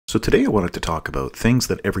So today I wanted to talk about things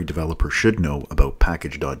that every developer should know about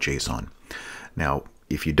package.json. Now,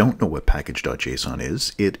 if you don't know what package.json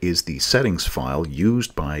is, it is the settings file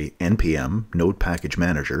used by NPM, Node Package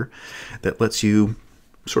Manager, that lets you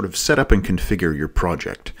sort of set up and configure your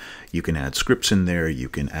project. You can add scripts in there, you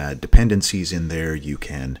can add dependencies in there, you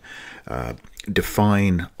can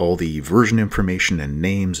define all the version information and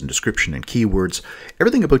names and description and keywords.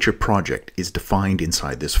 Everything about your project is defined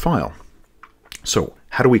inside this file. So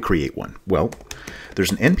how do we create one? Well,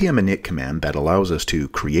 there's an npm init command that allows us to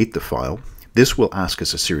create the file. This will ask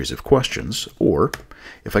us a series of questions, or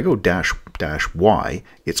if I go -y,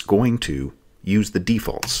 it's going to use the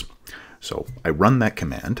defaults. So I run that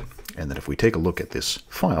command, and then if we take a look at this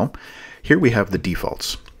file, here we have the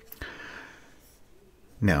defaults.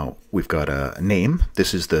 Now, we've got a name.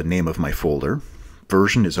 This is the name of my folder.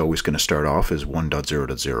 Version is always going to start off as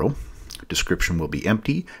 1.0.0. Description will be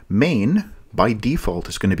empty. Main, by default,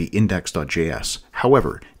 is going to be index.js.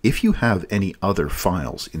 However, if you have any other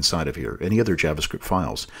files inside of here, any other JavaScript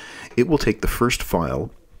files, it will take the first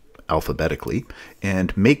file alphabetically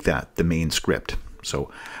and make that the main script.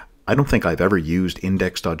 So I don't think I've ever used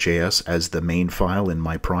index.js as the main file in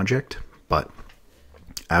my project, but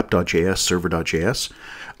app.js, server.js,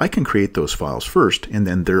 I can create those files first, and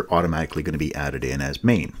then they're automatically going to be added in as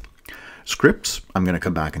main. Scripts, I'm going to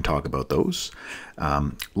come back and talk about those.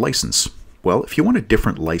 License. Well, if you want a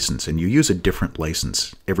different license and you use a different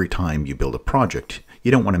license every time you build a project, you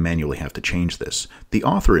don't want to manually have to change this. The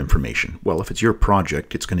author information, well, if it's your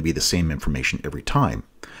project, it's going to be the same information every time.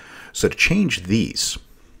 So to change these,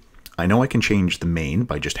 I know I can change the main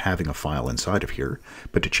by just having a file inside of here,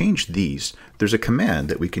 but to change these, there's a command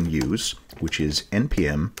that we can use, which is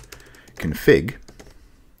npm config,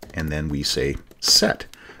 and then we say set.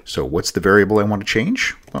 So what's the variable I want to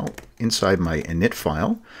change? Well, inside my init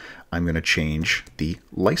file, I'm going to change the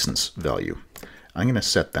license value. I'm going to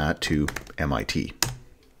set that to MIT.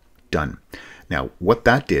 Done. Now, what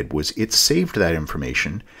that did was it saved that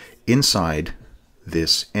information inside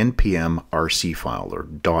this npm rc file, or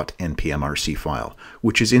 .npm rc file,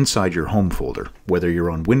 which is inside your home folder. Whether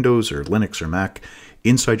you're on Windows or Linux or Mac,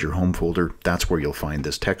 inside your home folder, that's where you'll find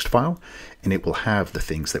this text file, and it will have the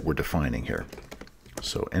things that we're defining here.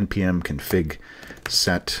 So npm config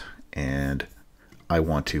set, and I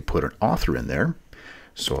want to put an author in there.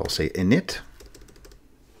 So I'll say init,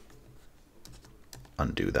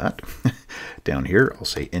 undo that. Down here, I'll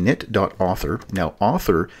say init.author. Now,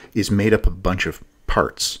 author is made up of a bunch of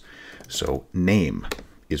parts. So name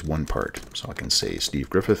is one part. So I can say Steve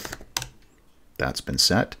Griffith. That's been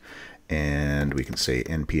set. And we can say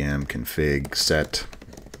npm config set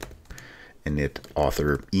init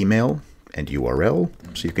author email and URL.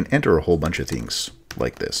 So you can enter a whole bunch of things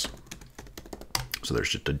like this. So there's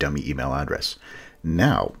just a dummy email address.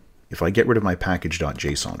 Now, if I get rid of my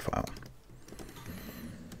package.json file,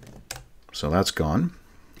 so that's gone,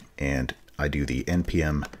 and I do the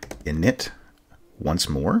npm init once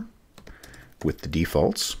more with the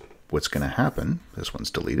defaults, what's going to happen, this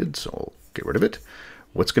one's deleted, so I'll get rid of it.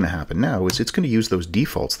 What's going to happen now is it's going to use those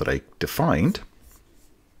defaults that I defined.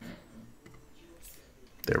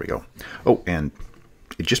 There we go. Oh, and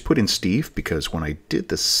it just put in Steve because when I did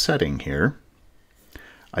the setting here,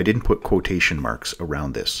 I didn't put quotation marks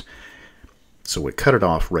around this. So it cut it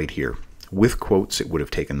off right here. With quotes, it would have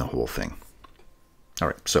taken the whole thing. All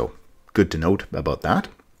right, so good to note about that.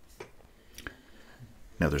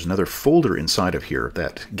 Now there's another folder inside of here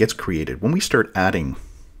that gets created. When we start adding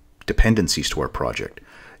dependencies to our project,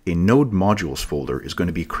 a node modules folder is going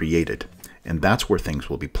to be created, and that's where things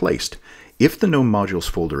will be placed. If the node modules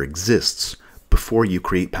folder exists before you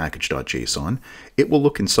create package.json, it will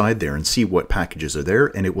look inside there and see what packages are there,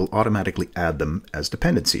 and it will automatically add them as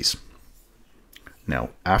dependencies.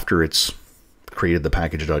 Now, after it's created the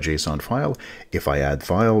package.json file, if I add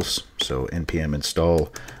files, so npm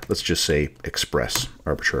install, let's just say express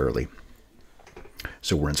arbitrarily.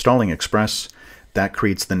 So we're installing express, that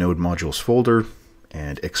creates the node modules folder,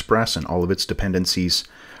 and express and all of its dependencies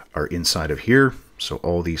are inside of here. So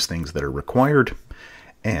all these things that are required,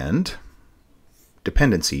 and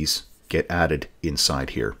dependencies get added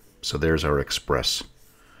inside here. So there's our express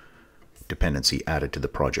dependency added to the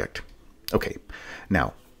project. Okay,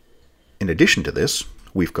 now, in addition to this,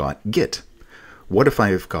 we've got Git. What if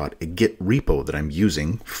I've got a Git repo that I'm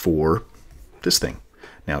using for this thing?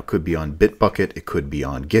 Now, it could be on Bitbucket, it could be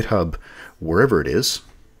on GitHub, wherever it is.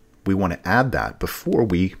 We want to add that before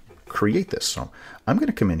we create this. So I'm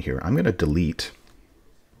going to come in here, I'm going to delete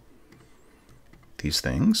these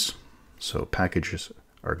things. So packages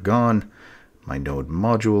are gone, my node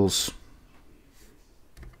modules,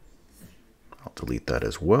 I'll delete that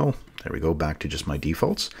as well. There we go, back to just my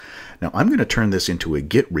defaults. Now I'm going to turn this into a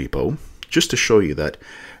Git repo just to show you that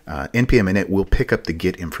npm init will pick up the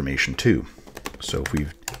Git information too. So if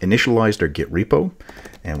we've initialized our Git repo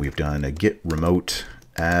and we've done a git remote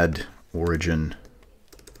add origin,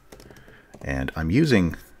 and I'm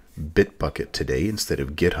using Bitbucket today instead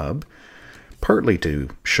of GitHub, partly to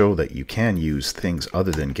show that you can use things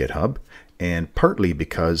other than GitHub, and partly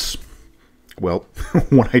because, well,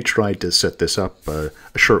 when I tried to set this up a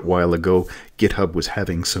short while ago, GitHub was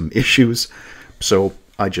having some issues, so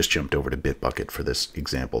I just jumped over to Bitbucket for this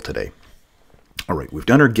example today. All right, we've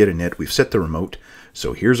done our git init, we've set the remote,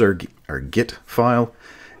 so here's our git file,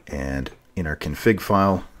 and in our config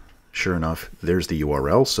file, sure enough, there's the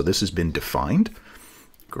URL, so this has been defined.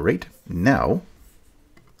 Great. Now,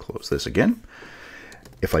 close this again.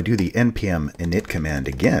 If I do the npm init command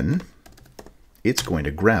again, it's going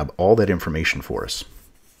to grab all that information for us.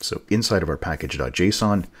 So inside of our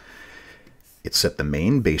package.json, it set the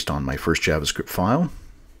main based on my first JavaScript file.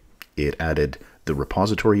 It added the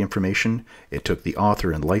repository information. It took the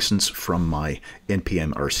author and license from my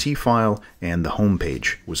npm rc file, and the home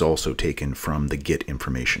page was also taken from the Git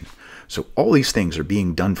information. So all these things are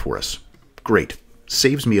being done for us. Great.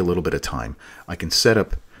 Saves me a little bit of time. I can set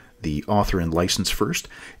up the author and license first,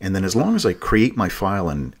 and then as long as I create my file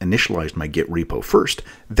and initialize my Git repo first,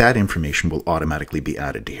 that information will automatically be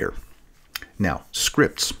added to here. Now,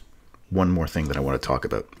 scripts. One more thing that I want to talk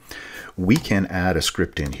about. We can add a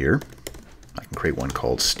script in here. I can create one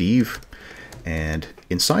called Steve, and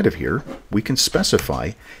inside of here, we can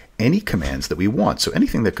specify any commands that we want. So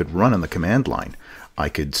anything that could run on the command line. I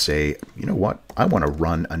could say, you know what, I want to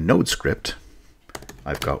run a node script.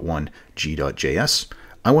 I've got one, g.js.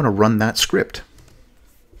 I want to run that script.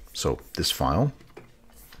 So this file,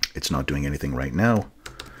 it's not doing anything right now.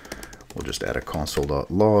 We'll just add a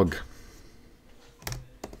console.log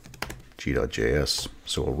g.js.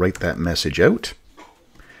 So we'll write that message out.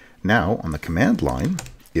 Now on the command line,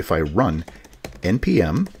 if I run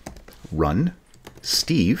npm run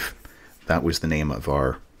Steve, that was the name of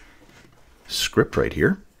our script right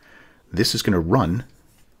here, this is going to run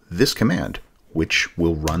this command, which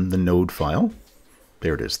will run the node file.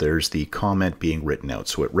 There it is. There's the comment being written out.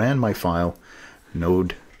 So it ran my file,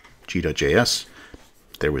 node g.js.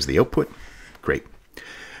 There was the output. Great.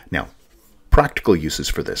 Now, practical uses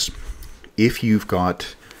for this. If you've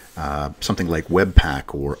got something like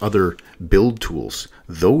Webpack or other build tools,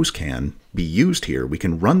 those can be used here. We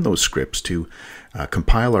can run those scripts to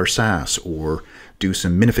compile our Sass or do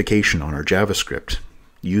some minification on our JavaScript.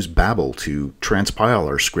 Use Babel to transpile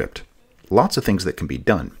our script. Lots of things that can be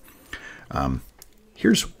done.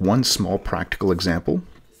 Here's one small practical example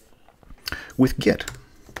with Git.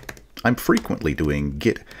 I'm frequently doing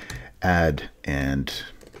git add and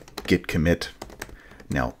git commit.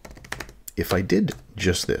 Now, if I did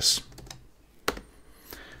just this,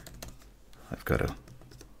 I've got to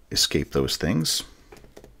escape those things.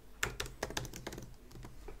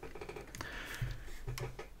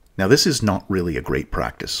 Now, this is not really a great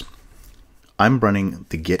practice. I'm running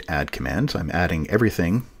the git add command. I'm adding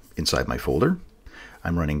everything inside my folder.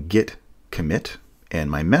 I'm running git commit, and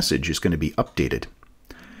my message is going to be updated.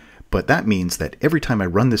 But that means that every time I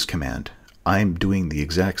run this command, I'm doing the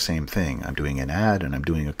exact same thing. I'm doing an add and I'm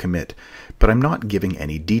doing a commit, but I'm not giving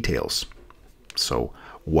any details. So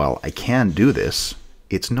while I can do this,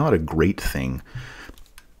 it's not a great thing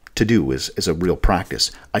to do as a real practice.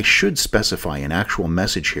 I should specify an actual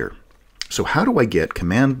message here. So how do I get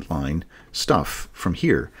command line stuff from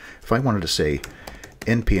here? If I wanted to say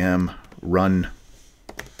npm run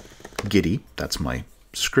gitty, that's my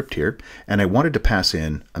script here, and I wanted to pass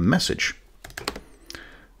in a message.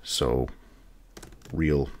 So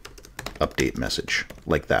real update message,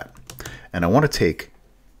 like that. And I want to take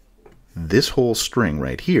this whole string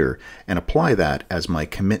right here and apply that as my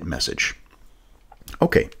commit message.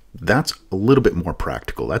 Okay, that's a little bit more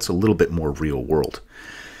practical. That's a little bit more real world.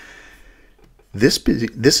 This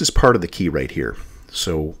is part of the key right here.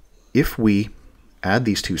 So if we add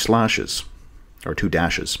these two slashes, or two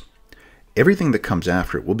dashes, everything that comes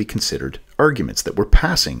after it will be considered arguments that we're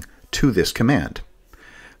passing to this command.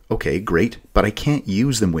 Okay, great, but I can't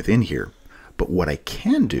use them within here. But what I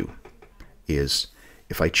can do is,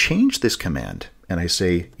 if I change this command and I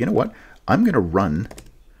say, you know what, I'm going to run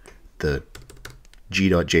the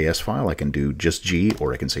g.js file. I can do just g,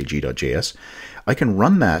 or I can say g.js. I can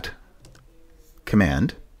run that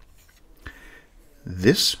command.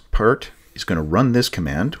 This part is going to run this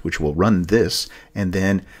command, which will run this, and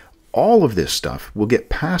then all of this stuff will get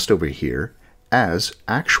passed over here as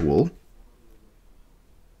actual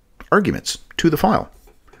arguments to the file.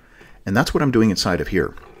 And that's what I'm doing inside of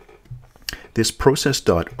here. This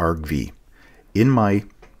process.argv in my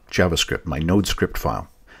JavaScript, my node script file,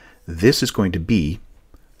 this is going to be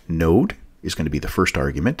node is going to be the first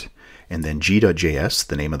argument, and then g.js,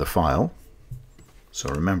 the name of the file. So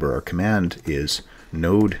remember, our command is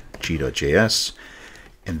node g.js,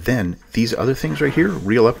 and then these other things right here,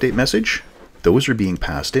 real update message, those are being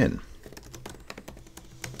passed in,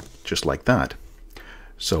 just like that.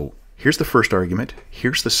 So here's the first argument,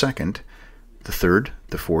 here's the second, the third,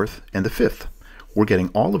 the fourth, and the fifth. We're getting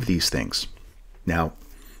all of these things. Now,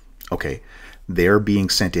 okay, they're being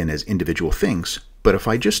sent in as individual things, but if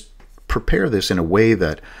I just prepare this in a way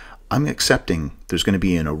that I'm accepting there's going to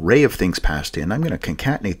be an array of things passed in, I'm going to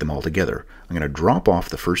concatenate them all together. I'm going to drop off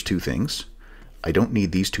the first two things. I don't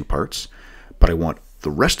need these two parts, but I want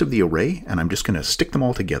the rest of the array, and I'm just going to stick them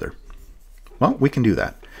all together. Well, we can do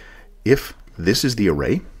that. If this is the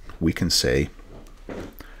array, we can say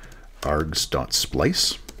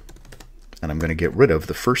args.splice, and I'm going to get rid of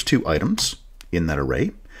the first two items in that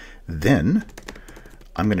array. Then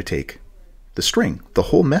I'm going to take the string, the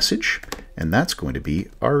whole message, and that's going to be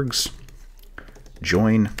args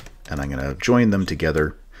join, and I'm going to join them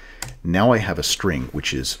together. Now I have a string,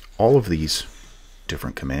 which is all of these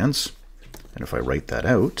different commands. And if I write that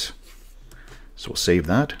out, so we'll save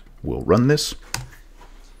that, we'll run this.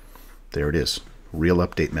 There it is, real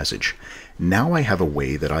update message. Now I have a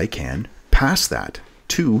way that I can pass that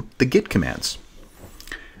to the git commands.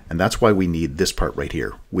 And that's why we need this part right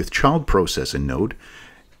here. With child process in Node,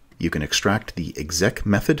 you can extract the exec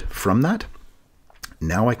method from that.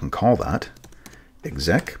 Now I can call that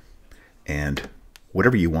exec, and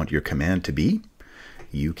whatever you want your command to be,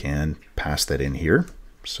 you can pass that in here.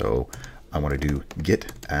 So I want to do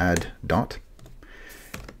git add dot,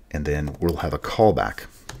 and then we'll have a callback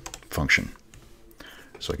function.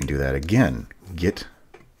 So I can do that again, git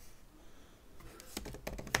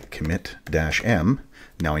commit -m.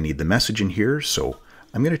 Now I need the message in here, so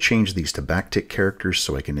I'm going to change these to backtick characters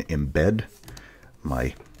so I can embed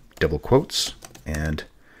my double quotes, and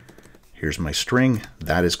here's my string.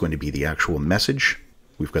 That is going to be the actual message.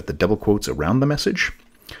 We've got the double quotes around the message,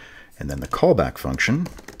 and then the callback function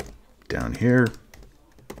down here,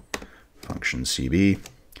 function CB.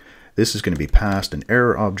 This is going to be passed an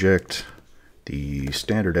error object, the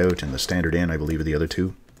standard out and the standard in, I believe, are the other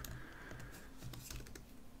two.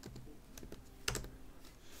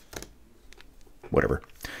 Whatever.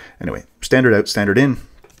 Anyway, standard out, standard in.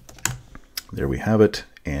 There we have it.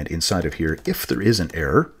 And inside of here, if there is an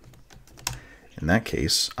error, in that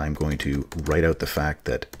case, I'm going to write out the fact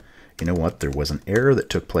that, you know what, there was an error that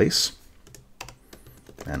took place.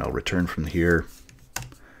 And I'll return from here.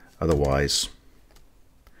 Otherwise,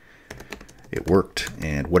 it worked,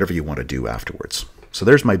 and whatever you want to do afterwards. So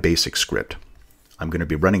there's my basic script. I'm going to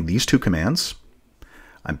be running these two commands.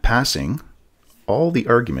 I'm passing all the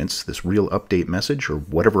arguments, this real update message or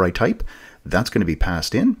whatever I type, that's going to be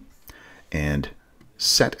passed in and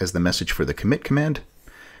set as the message for the commit command.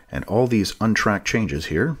 And all these untracked changes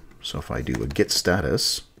here, so if I do a git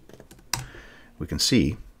status, we can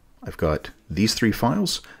see I've got these three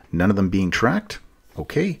files, none of them being tracked.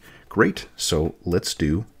 Okay, great. So let's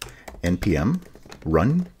do npm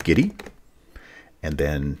run gitty, and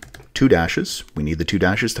then 2 dashes. We need the 2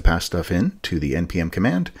 dashes to pass stuff in to the npm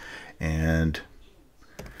command, and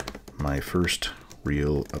my first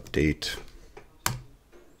real update.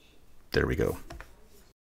 There we go.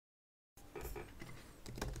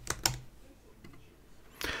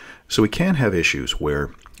 So we can have issues where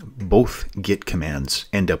both git commands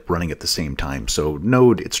end up running at the same time. So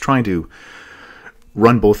Node, it's trying to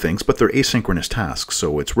run both things, but they're asynchronous tasks.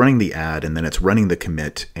 So it's running the add and then it's running the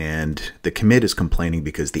commit, and the commit is complaining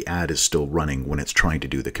because the add is still running when it's trying to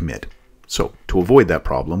do the commit. So to avoid that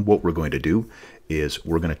problem, what we're going to do is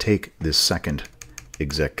we're going to take this second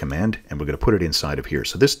exec command and we're going to put it inside of here.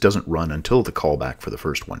 So this doesn't run until the callback for the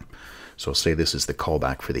first one. So say this is the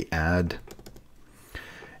callback for the add,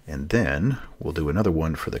 and then we'll do another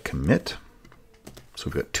one for the commit. So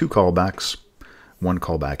we've got 2 callbacks, one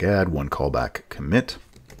callback add, one callback commit,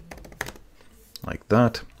 like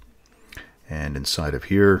that. And inside of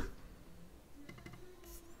here,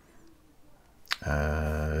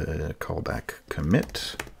 callback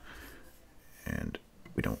commit, and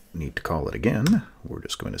we don't need to call it again. We're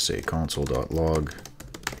just going to say console.log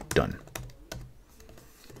done.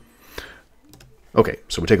 Okay,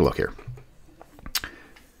 so we take a look here.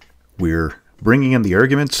 We're bringing in the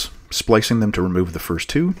arguments, splicing them to remove the first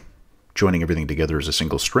 2, joining everything together as a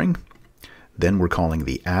single string. Then we're calling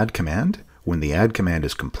the add command. When the add command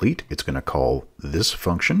is complete, it's going to call this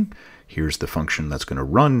function. Here's the function that's going to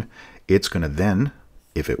run. It's going to then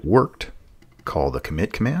If it worked, call the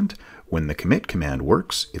commit command. When the commit command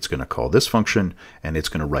works, it's going to call this function, and it's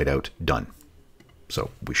going to write out done. So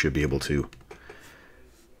we should be able to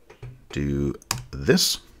do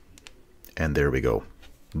this, and there we go.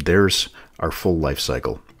 There's our full life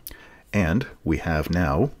cycle. And we have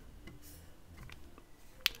now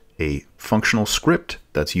a functional script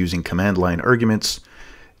that's using command line arguments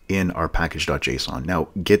in our package.json. Now,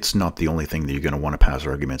 Git's not the only thing that you're going to want to pass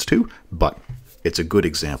arguments to, but it's a good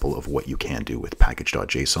example of what you can do with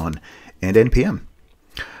package.json and NPM.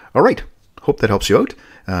 All right, hope that helps you out.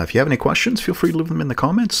 If you have any questions, feel free to leave them in the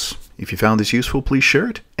comments. If you found this useful, please share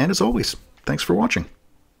it. And as always, thanks for watching.